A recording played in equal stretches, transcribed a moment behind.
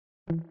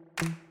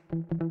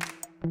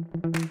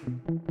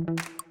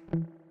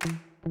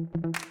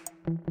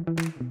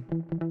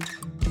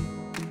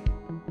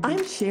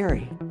I'm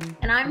Shari.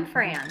 And I'm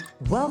Fran.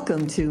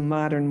 Welcome to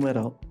Modern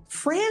Widow.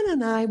 Fran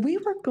and I, we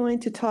were going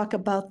to talk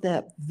about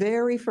that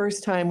very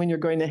first time when you're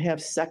going to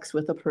have sex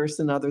with a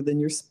person other than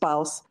your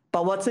spouse.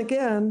 But once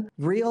again,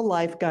 real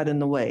life got in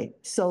the way.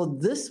 So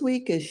this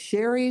week is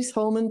Shari's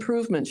Home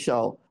Improvement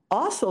Show,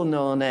 also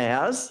known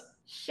as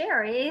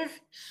Shari's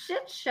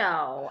Shit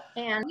Show.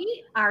 And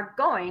we are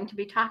going to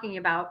be talking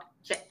about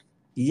shit.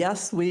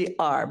 Yes, we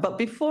are. But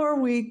before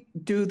we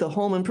do the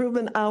home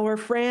improvement hour,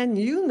 Fran,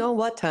 you know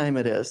what time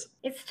it is.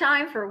 It's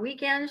time for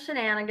weekend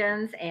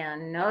shenanigans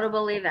and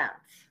notable events.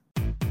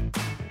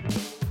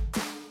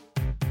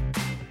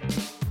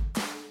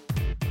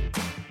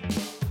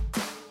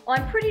 Well,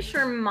 I'm pretty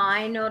sure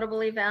my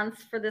notable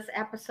events for this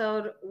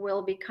episode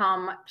will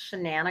become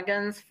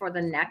shenanigans for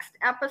the next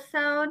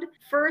episode.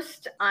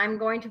 First, I'm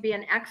going to be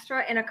an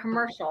extra in a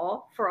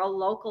commercial for a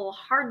local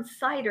hard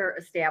cider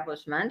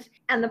establishment,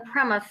 and the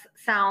premise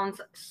sounds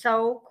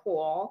so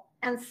cool.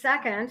 And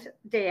second,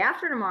 day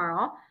after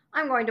tomorrow,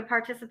 I'm going to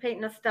participate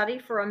in a study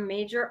for a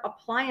major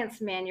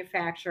appliance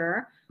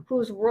manufacturer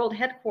whose world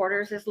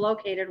headquarters is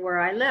located where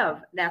I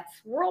live.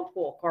 That's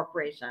Whirlpool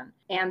Corporation.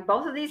 And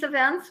both of these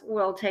events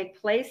will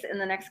take place in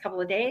the next couple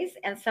of days.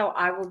 And so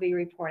I will be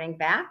reporting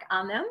back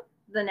on them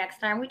the next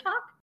time we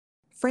talk.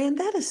 Fran,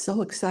 that is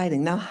so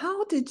exciting. Now,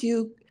 how did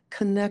you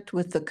connect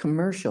with the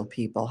commercial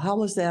people? How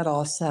was that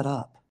all set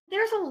up?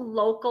 There's a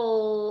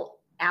local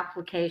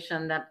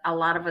application that a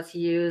lot of us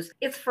use.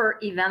 It's for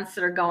events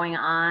that are going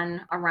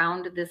on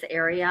around this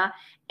area,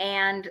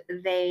 and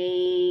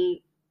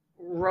they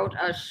wrote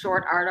a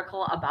short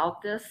article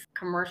about this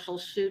commercial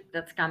shoot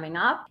that's coming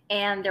up,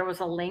 and there was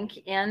a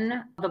link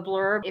in the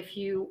blurb if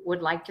you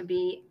would like to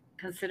be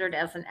considered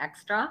as an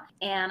extra.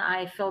 And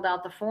I filled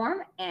out the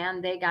form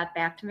and they got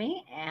back to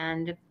me,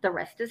 and the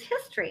rest is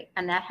history,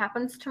 and that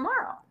happens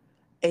tomorrow.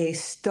 A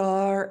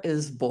star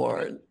is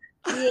born.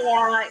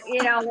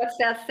 Yeah, what's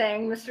that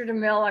saying, Mr.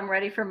 DeMille? I'm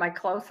ready for my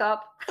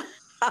close-up.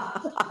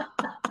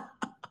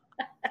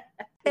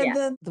 And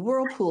then the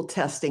Whirlpool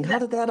testing, how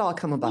did that all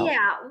come about?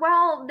 Yeah,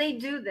 well, they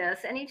do this.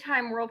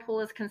 Anytime Whirlpool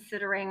is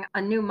considering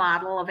a new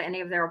model of any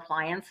of their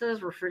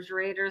appliances,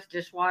 refrigerators,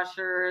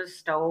 dishwashers,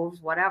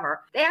 stoves,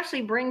 whatever, they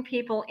actually bring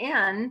people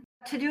in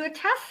to do a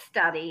test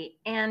study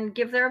and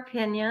give their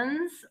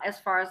opinions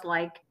as far as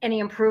like any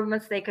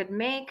improvements they could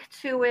make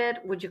to it.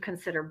 Would you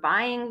consider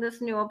buying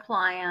this new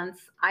appliance?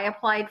 I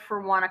applied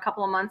for one a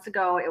couple of months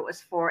ago. It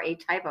was for a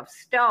type of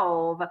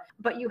stove,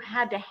 but you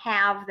had to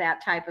have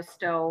that type of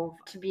stove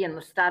to be in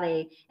the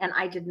study, and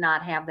I did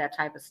not have that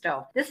type of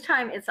stove. This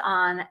time it's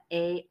on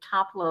a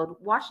top-load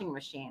washing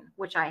machine,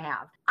 which I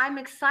have. I'm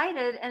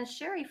excited, and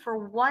Shari, for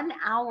 1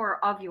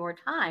 hour of your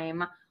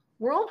time,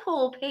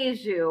 Whirlpool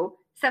pays you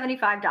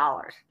 $75.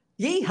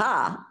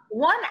 Yeehaw.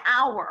 1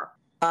 hour.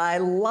 I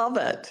love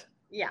it.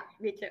 Yeah,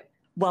 me too.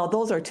 Well,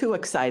 those are two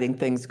exciting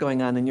things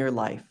going on in your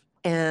life.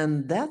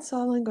 And that's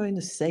all I'm going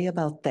to say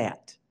about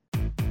that.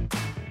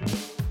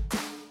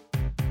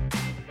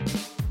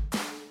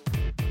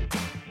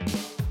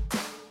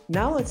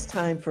 Now it's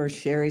time for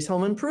Shari's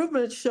Home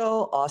Improvement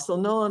Show, also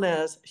known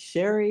as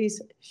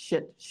Shari's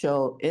Shit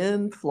Show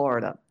in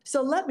Florida.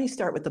 So let me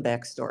start with the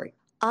backstory.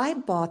 I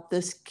bought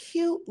this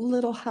cute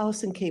little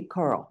house in Cape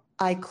Coral.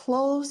 I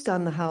closed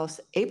on the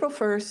house April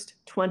 1st,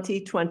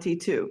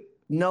 2022.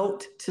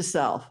 Note to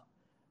self,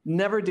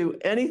 never do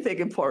anything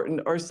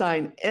important or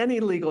sign any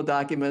legal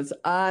documents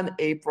on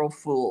April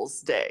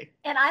Fool's Day.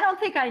 And I don't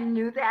think I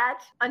knew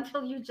that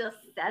until you just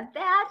said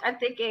that. I'm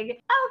thinking,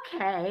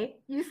 okay,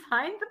 you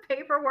signed the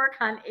paperwork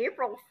on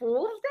April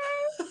Fool's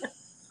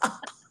Day?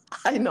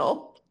 I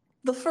know.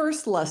 The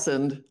first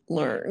lesson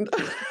learned.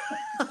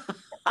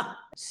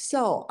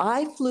 So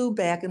I flew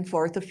back and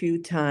forth a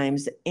few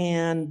times,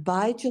 and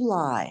by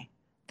July,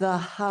 the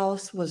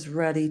house was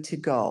ready to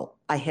go.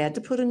 I had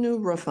to put a new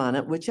roof on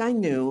it, which I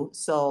knew,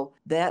 so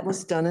that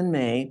was done in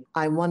May.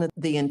 I wanted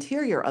the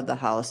interior of the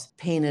house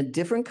painted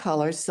different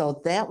colors,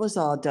 so that was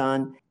all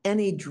done.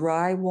 Any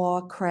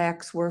drywall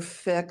cracks were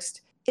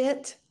fixed.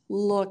 It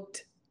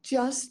looked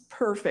just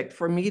perfect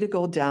for me to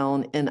go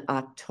down in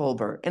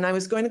October. And I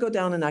was going to go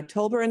down in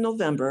October and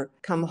November,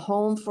 come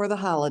home for the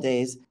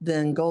holidays,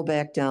 then go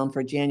back down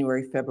for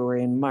January,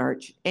 February, and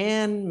March,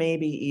 and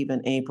maybe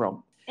even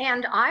April.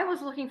 And I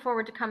was looking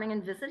forward to coming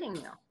and visiting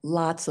you.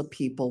 Lots of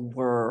people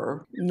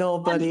were.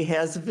 Nobody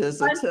has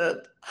visited.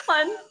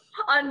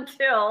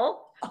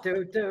 Until...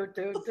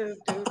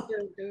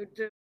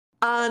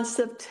 On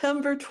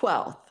September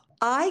 12th,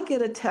 I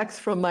get a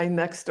text from my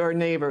next door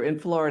neighbor in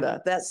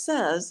Florida that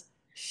says,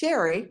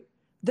 Shari,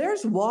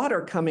 there's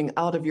water coming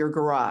out of your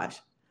garage.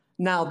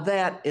 Now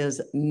that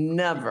is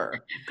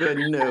never good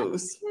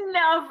news.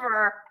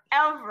 Never,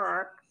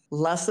 ever.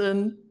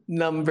 Lesson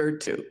number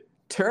 2,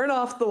 turn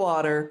off the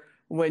water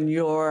when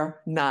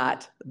you're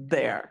not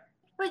there.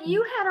 But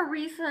you had a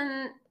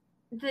reason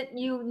that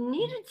you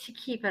needed to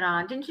keep it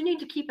on. Didn't you need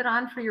to keep it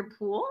on for your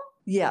pool?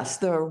 Yes,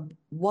 there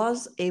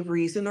was a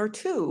reason or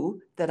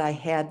two that I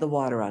had the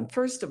water on.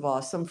 First of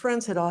all, some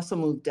friends had also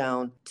moved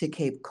down to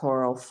Cape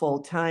Coral full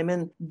time,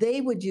 and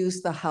they would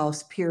use the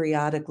house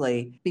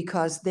periodically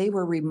because they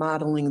were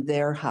remodeling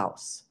their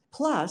house.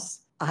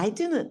 Plus, I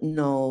didn't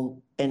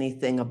know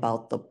anything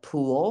about the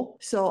pool.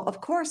 So, of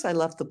course, I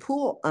left the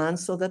pool on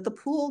so that the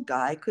pool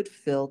guy could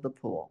fill the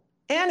pool.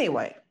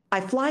 Anyway,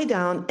 I fly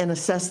down and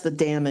assess the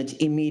damage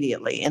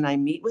immediately, and I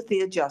meet with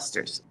the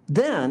adjusters.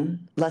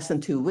 Then, less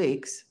than 2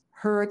 weeks,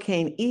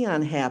 Hurricane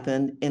Ian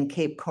happened in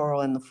Cape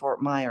Coral in the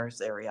Fort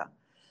Myers area.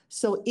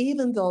 So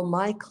even though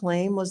my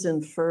claim was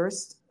in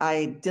first,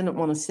 I didn't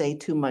want to say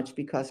too much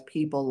because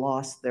people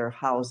lost their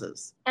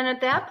houses. And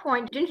at that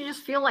point, didn't you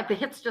just feel like the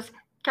hits just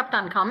kept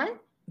on coming?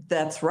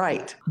 That's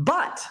right.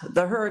 But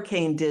the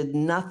hurricane did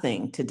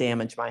nothing to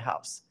damage my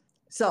house.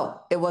 So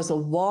it was a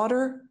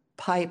water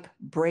pipe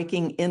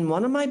breaking in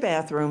one of my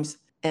bathrooms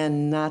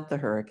and not the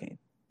hurricane.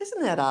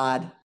 Isn't that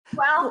odd?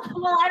 Well,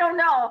 I don't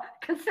know,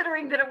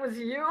 considering that it was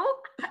you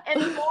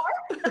anymore.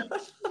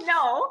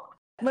 No.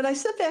 When I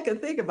sit back and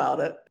think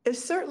about it, it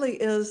certainly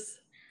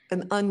is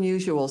an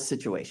unusual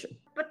situation.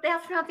 But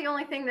that's not the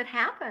only thing that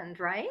happened,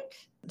 right?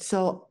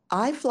 So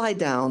I fly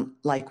down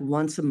like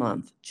once a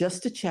month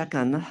just to check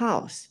on the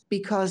house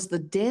because the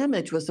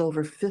damage was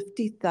over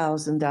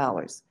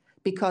 $50,000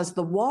 because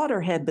the water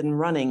had been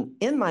running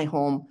in my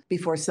home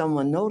before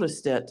someone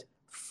noticed it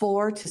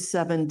 4 to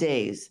 7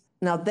 days.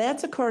 Now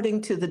that's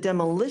according to the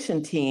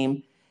demolition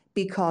team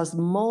because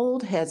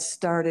mold had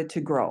started to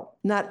grow.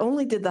 Not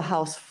only did the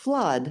house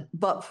flood,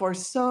 but for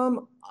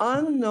some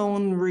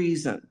unknown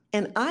reason.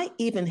 And I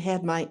even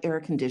had my air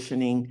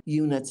conditioning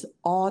units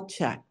all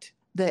checked.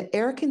 The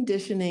air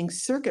conditioning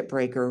circuit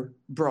breaker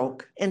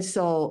broke. And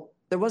so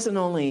there wasn't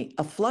only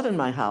a flood in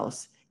my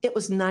house, it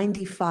was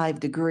 95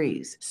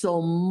 degrees.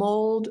 So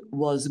mold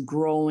was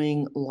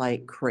growing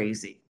like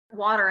crazy.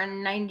 Water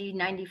in 90,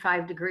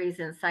 95 degrees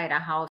inside a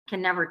house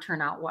can never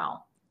turn out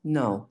well.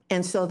 No.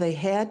 And so they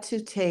had to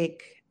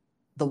take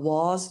the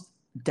walls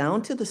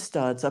down to the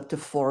studs up to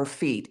 4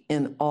 feet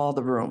in all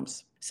the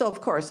rooms. So, of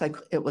course,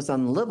 it was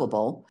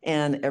unlivable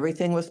and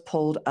everything was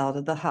pulled out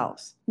of the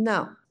house.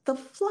 Now, the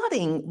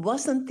flooding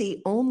wasn't the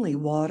only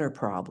water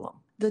problem.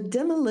 The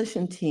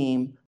demolition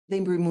team, they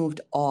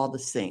removed all the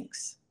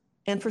sinks.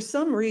 And for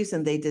some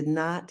reason, they did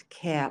not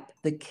cap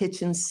the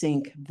kitchen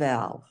sink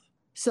valve.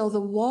 So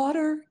the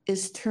water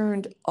is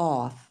turned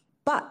off,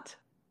 but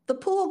the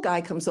pool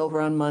guy comes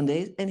over on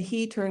Mondays and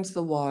he turns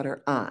the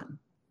water on.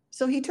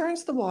 So he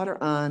turns the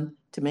water on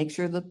to make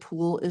sure the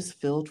pool is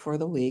filled for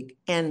the week.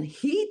 And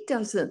he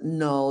doesn't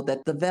know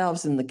that the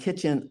valves in the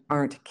kitchen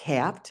aren't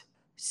capped.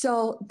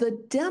 So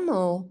the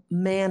demo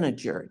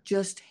manager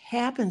just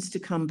happens to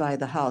come by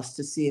the house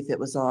to see if it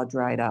was all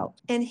dried out.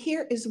 And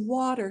here is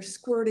water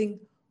squirting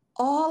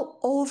all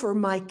over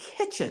my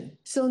kitchen.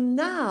 So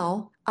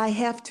now I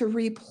have to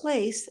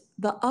replace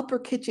the upper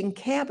kitchen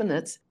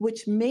cabinets,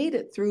 which made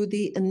it through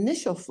the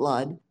initial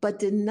flood, but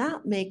did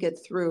not make it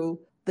through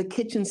the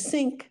kitchen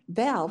sink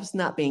valves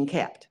not being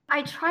capped.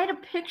 I try to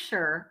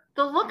picture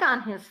the look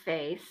on his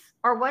face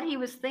or what he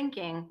was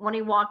thinking when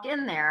he walked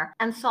in there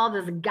and saw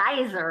this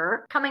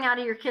geyser coming out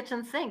of your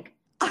kitchen sink.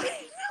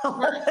 I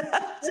know.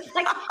 It's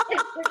like,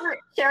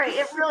 Shari,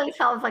 it really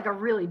sounds like a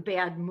really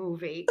bad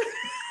movie.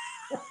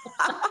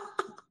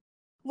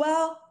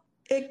 Well,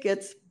 it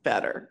gets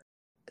better.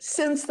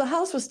 Since the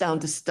house was down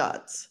to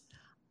studs,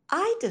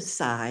 I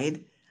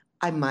decide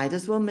I might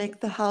as well make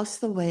the house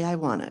the way I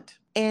want it.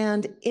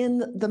 And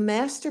in the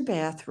master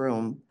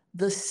bathroom,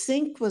 the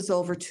sink was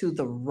over to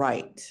the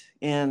right.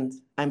 And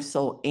I'm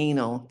so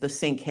anal, the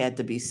sink had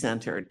to be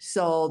centered.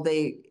 So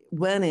they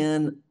went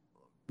in,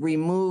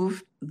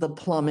 removed the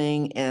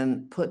plumbing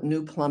and put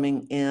new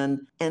plumbing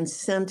in and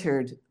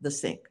centered the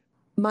sink.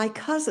 My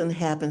cousin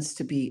happens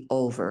to be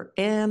over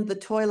and the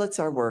toilets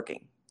are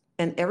working.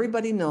 And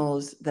everybody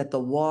knows that the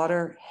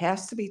water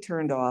has to be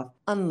turned off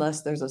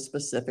unless there's a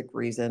specific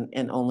reason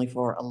and only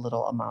for a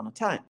little amount of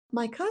time.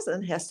 My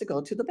cousin has to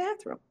go to the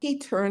bathroom. He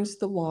turns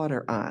the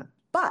water on,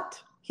 but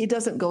he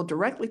doesn't go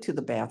directly to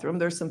the bathroom.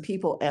 There's some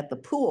people at the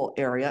pool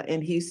area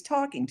and he's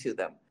talking to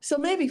them. So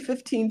maybe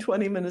 15,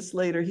 20 minutes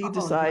later, he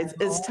decides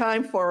it's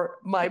time for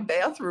my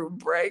bathroom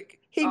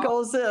break. He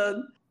goes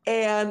in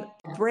and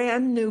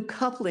brand new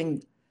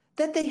coupling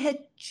that they had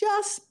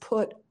just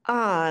put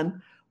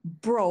on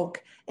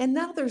broke, and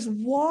now there's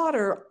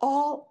water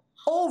all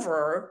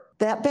over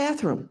that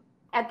bathroom.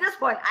 At this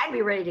point, I'd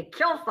be ready to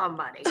kill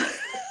somebody.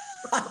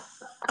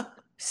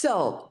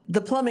 So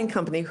the plumbing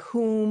company,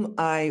 whom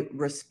I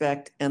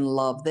respect and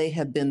love, they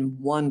have been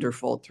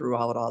wonderful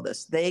throughout all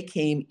this. They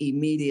came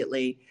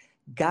immediately,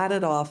 got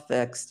it all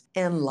fixed,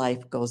 and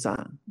life goes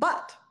on.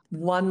 But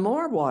one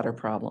more water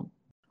problem.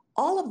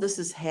 All of this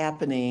is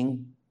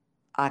happening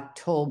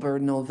October,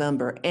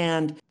 November,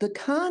 and the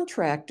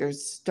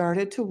contractors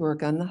started to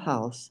work on the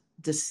house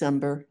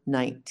December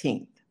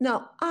 19th.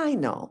 Now, I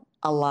know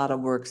a lot of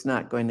work's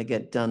not going to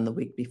get done the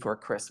week before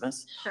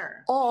Christmas.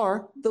 Sure.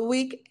 Or the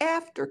week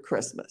after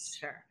Christmas.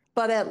 Sure.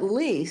 But at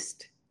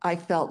least I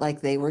felt like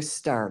they were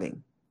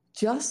starting.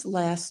 Just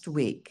last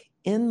week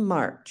in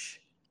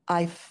March,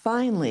 I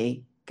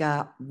finally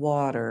got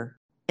water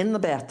in the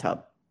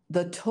bathtub.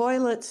 The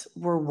toilets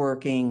were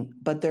working,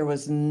 but there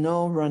was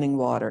no running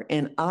water.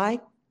 And I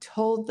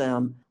told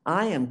them,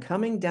 I am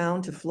coming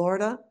down to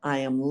Florida. I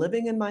am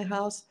living in my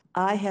house.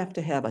 I have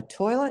to have a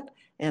toilet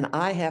and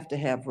I have to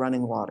have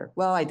running water.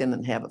 Well, I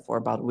didn't have it for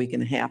about a week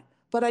and a half,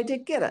 but I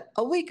did get it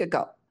a week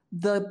ago.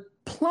 The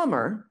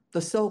plumber,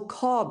 the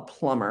so-called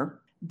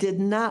plumber, did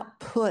not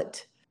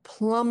put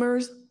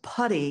plumber's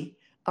putty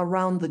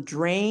around the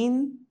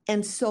drain.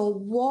 And so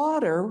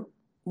water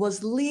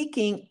was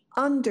leaking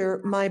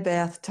under my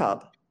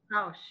bathtub.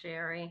 Oh,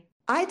 Shari.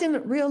 I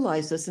didn't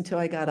realize this until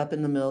I got up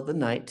in the middle of the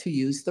night to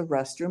use the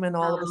restroom. And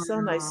all of a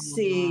sudden I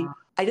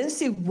didn't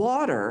see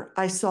water.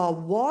 I saw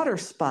water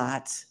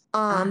spots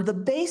on the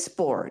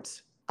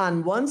baseboards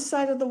on one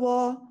side of the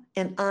wall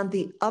and on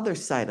the other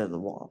side of the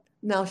wall.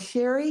 Now,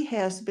 Shari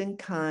has been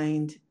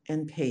kind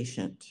and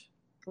patient.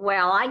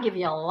 Well, I give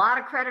you a lot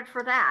of credit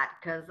for that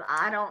because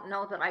I don't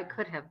know that I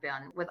could have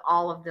been with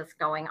all of this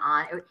going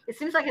on. It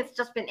seems like it's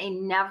just been a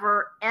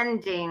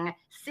never-ending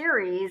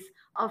series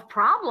of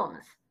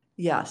problems.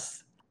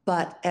 Yes.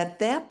 But at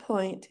that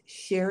point,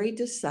 Shari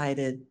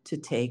decided to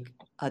take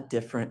a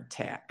different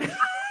tack.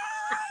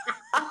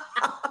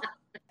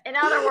 In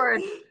other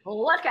words,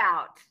 look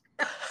out.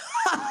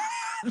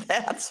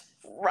 That's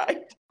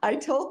right. I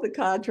told the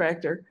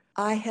contractor,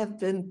 I have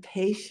been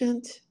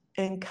patient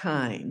and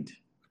kind.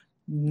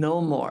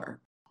 No more.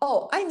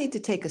 Oh, I need to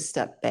take a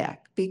step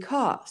back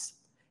because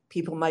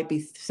people might be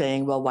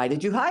saying, well, why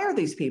did you hire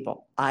these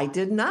people? I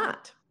did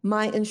not.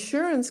 My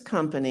insurance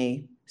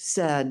company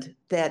said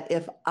that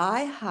if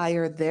I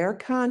hire their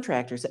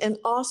contractors and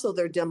also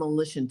their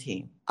demolition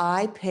team,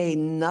 I pay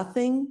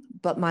nothing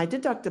but my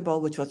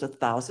deductible, which was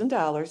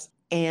 $1,000,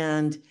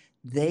 and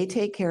they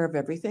take care of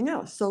everything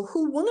else. So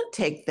who wouldn't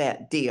take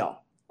that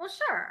deal? Well,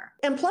 sure.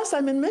 And plus,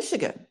 I'm in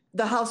Michigan.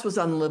 The house was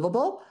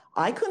unlivable.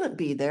 I couldn't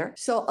be there.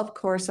 So, of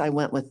course, I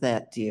went with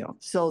that deal.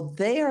 So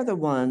they are the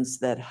ones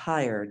that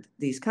hired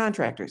these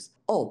contractors.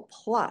 Oh,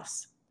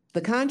 plus,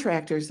 the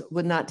contractors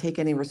would not take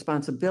any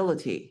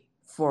responsibility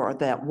for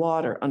that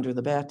water under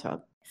the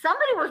bathtub.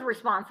 Somebody was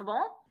responsible.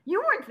 You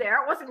weren't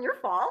there. It wasn't your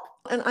fault.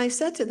 And I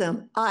said to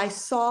them, I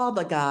saw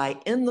the guy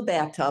in the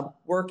bathtub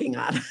working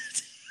on it.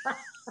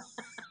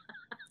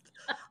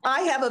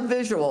 I have a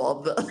visual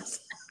of this.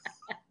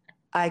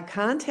 I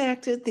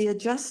contacted the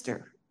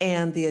adjuster,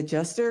 and the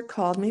adjuster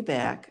called me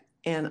back,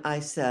 and I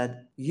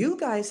said, you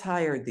guys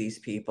hired these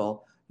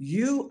people.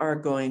 You are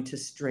going to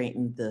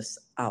straighten this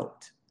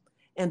out.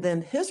 And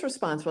then his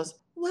response was,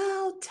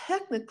 well,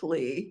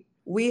 technically,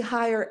 we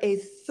hire a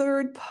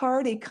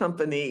third-party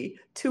company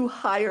to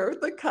hire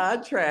the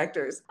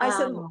contractors. I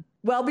said,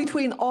 well,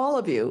 between all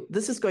of you,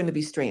 this is going to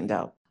be straightened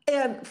out.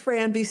 And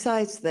Fran,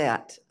 besides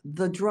that,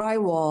 the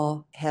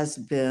drywall has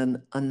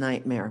been a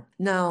nightmare.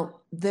 Now,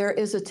 there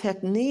is a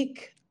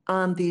technique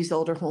on these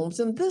older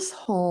homes, and this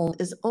home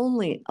is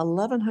only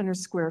 1,100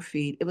 square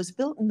feet. It was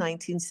built in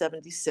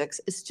 1976.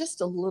 It's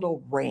just a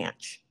little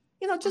ranch,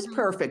 just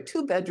perfect.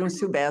 2 bedrooms,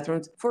 2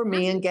 bathrooms for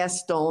me and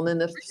Gaston,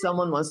 and if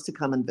someone wants to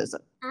come and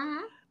visit.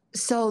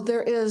 So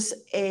there is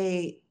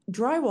a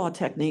drywall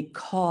technique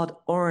called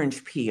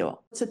orange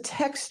peel. It's a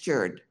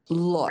textured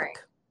look. Right.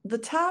 The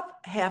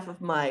top half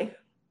of my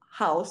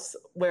house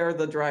where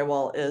the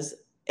drywall is,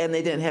 and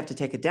they didn't have to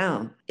take it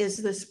down, is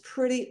this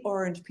pretty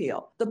orange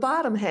peel. The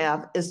bottom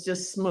half is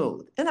just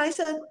smooth. And I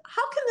said,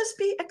 how can this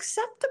be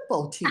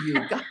acceptable to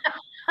you guys?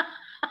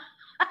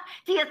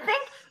 Do you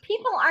think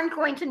people aren't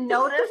going to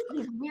notice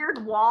these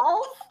weird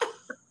walls?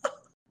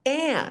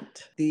 And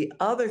the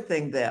other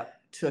thing that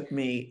took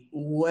me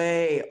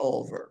way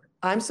over,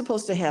 I'm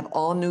supposed to have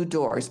all new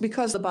doors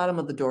because the bottom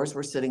of the doors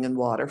were sitting in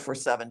water for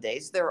 7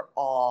 days. They're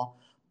all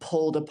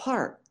pulled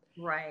apart.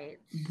 Right.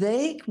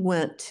 They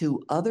went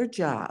to other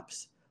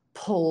jobs,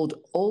 pulled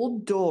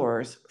old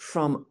doors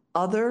from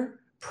other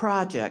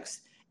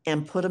projects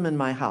and put them in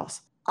my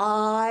house.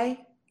 I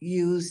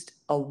used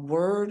a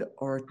word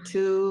or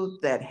two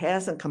that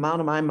hasn't come out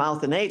of my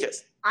mouth in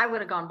ages. I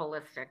would have gone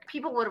ballistic.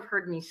 People would have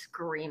heard me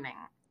screaming.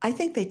 I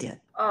think they did.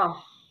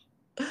 Oh.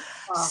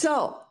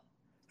 So,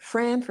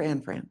 Fran,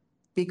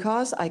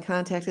 because I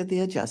contacted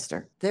the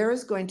adjuster, there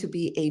is going to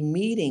be a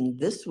meeting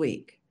this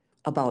week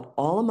about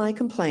all of my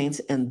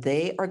complaints, and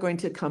they are going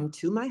to come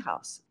to my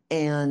house.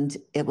 And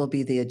it will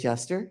be the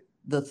adjuster,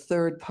 the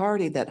third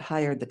party that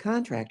hired the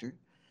contractor,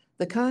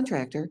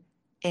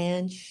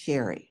 and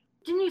Shari.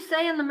 Didn't you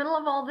say in the middle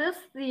of all this,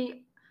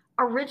 the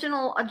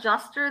original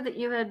adjuster that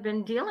you had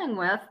been dealing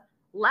with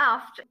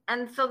left,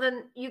 and so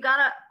then you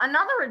got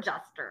another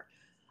adjuster?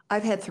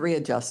 I've had 3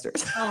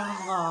 adjusters.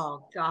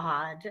 Oh,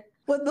 God.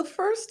 When the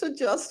first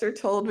adjuster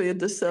told me in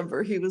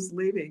December he was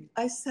leaving,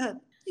 I said,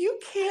 you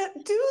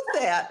can't do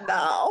that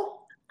now.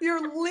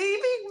 You're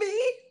leaving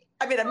me?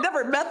 I mean, I've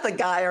never met the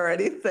guy or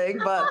anything,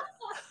 but...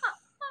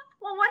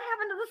 Well, what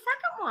happened to the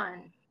second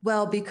one?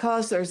 Well,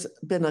 because there's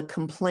been a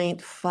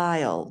complaint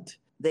filed,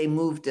 they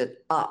moved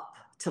it up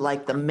to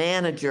like the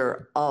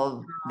manager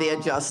of the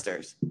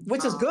adjusters,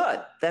 which is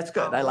good. That's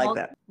good. I like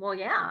that. Well,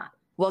 yeah.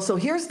 Well, so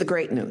here's the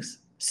great news.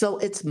 So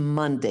it's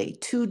Monday.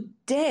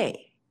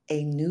 Today,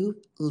 a new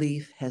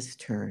leaf has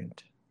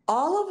turned.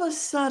 All of a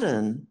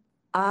sudden,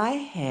 I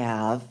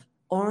have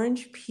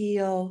orange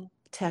peel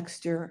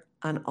texture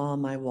on all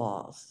my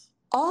walls.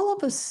 All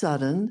of a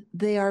sudden,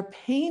 they are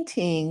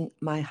painting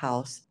my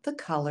house the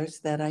colors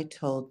that I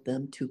told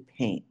them to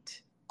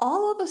paint.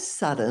 All of a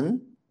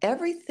sudden,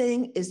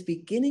 everything is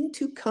beginning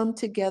to come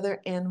together.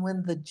 And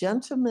when the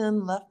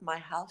gentlemen left my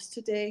house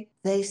today,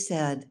 they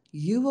said,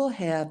 "You will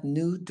have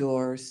new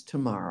doors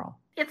tomorrow."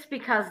 It's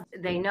because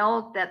they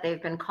know that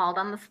they've been called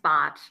on the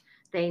spot.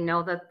 They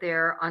know that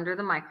they're under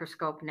the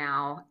microscope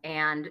now.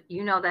 And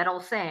you know that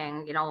old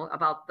saying,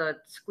 about the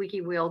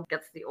squeaky wheel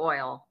gets the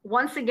oil.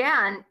 Once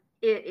again,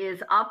 it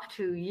is up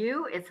to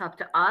you. It's up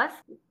to us.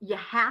 You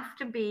have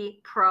to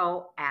be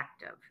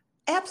proactive.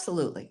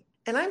 Absolutely.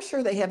 And I'm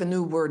sure they have a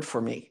new word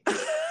for me. I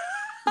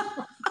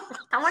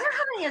wonder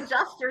how many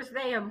adjusters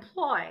they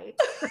employ.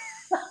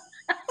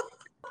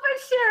 But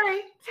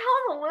Shari, tell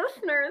the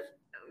listeners,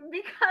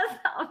 because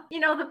of,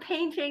 the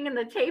painting and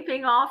the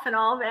taping off and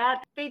all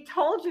that, they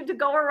told you to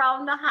go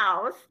around the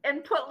house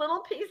and put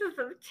little pieces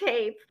of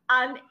tape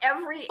on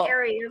every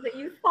area that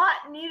you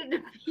thought needed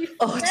to be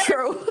finished.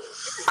 True.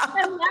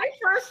 And my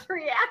first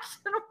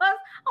reaction was,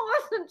 I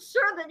wasn't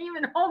sure that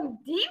even Home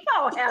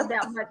Depot had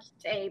that much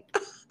tape.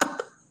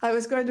 I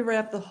was going to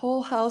wrap the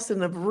whole house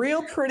in a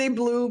real pretty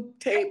blue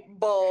tape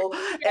bow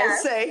and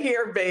say,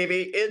 "Here,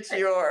 baby, it's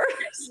yours."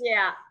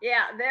 Yeah,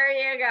 there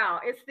you go.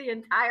 It's the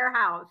entire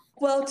house.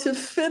 Well, to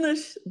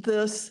finish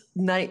this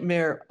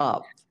nightmare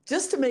up,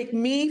 just to make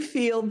me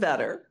feel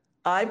better,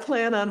 I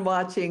plan on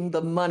watching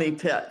The Money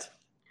Pit.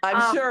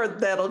 I'm sure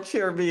that'll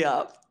cheer me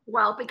up.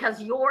 Well,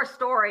 because your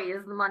story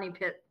is The Money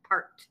Pit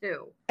Part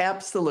 2.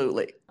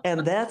 Absolutely.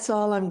 And that's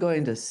all I'm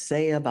going to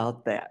say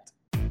about that.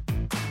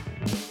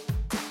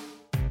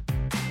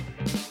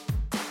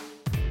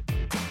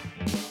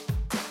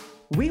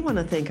 We want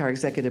to thank our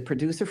executive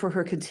producer for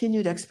her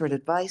continued expert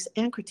advice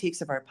and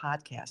critiques of our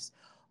podcast.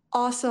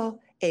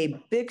 Also,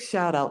 a big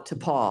shout out to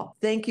Paul.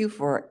 Thank you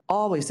for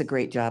always a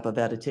great job of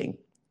editing.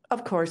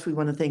 Of course, we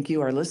want to thank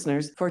you, our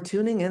listeners, for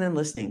tuning in and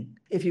listening.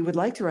 If you would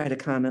like to write a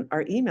comment,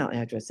 our email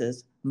address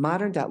is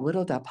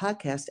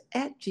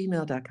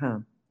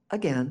modern.widow.podcast@gmail.com.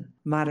 Again,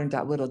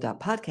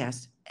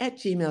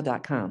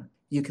 modern.widow.podcast@gmail.com.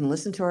 You can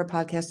listen to our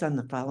podcast on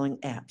the following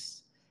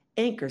apps: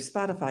 Anchor,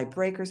 Spotify,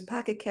 Breakers,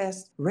 Pocket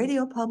Cast,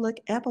 Radio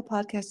Public, Apple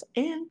Podcasts,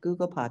 and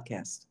Google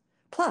Podcasts.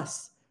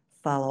 Plus,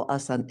 follow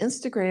us on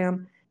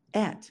Instagram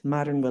at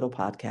Modern Widow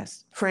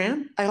Podcast.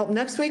 Fran, I hope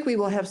next week we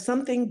will have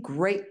something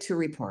great to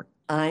report.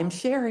 I'm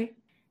Shari.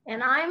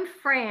 And I'm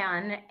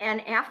Fran. And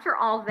after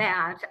all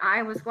that,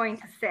 I was going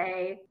to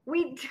say,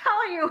 we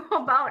tell you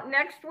about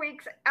next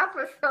week's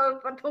episode,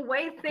 but the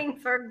way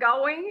things are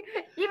going,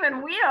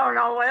 even we don't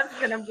know what it's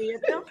going to be at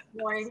this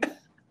point.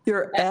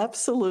 You're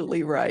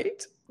absolutely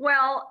right.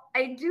 Well,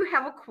 I do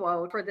have a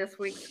quote for this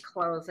week's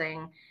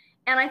closing,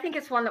 and I think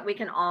it's one that we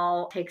can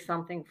all take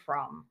something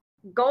from.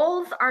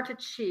 Goals aren't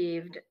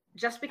achieved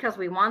just because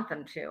we want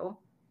them to.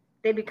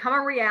 They become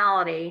a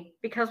reality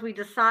because we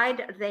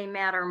decide they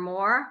matter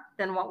more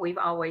than what we've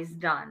always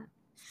done.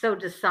 So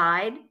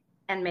decide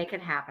and make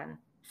it happen.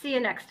 See you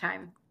next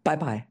time.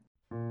 Bye-bye.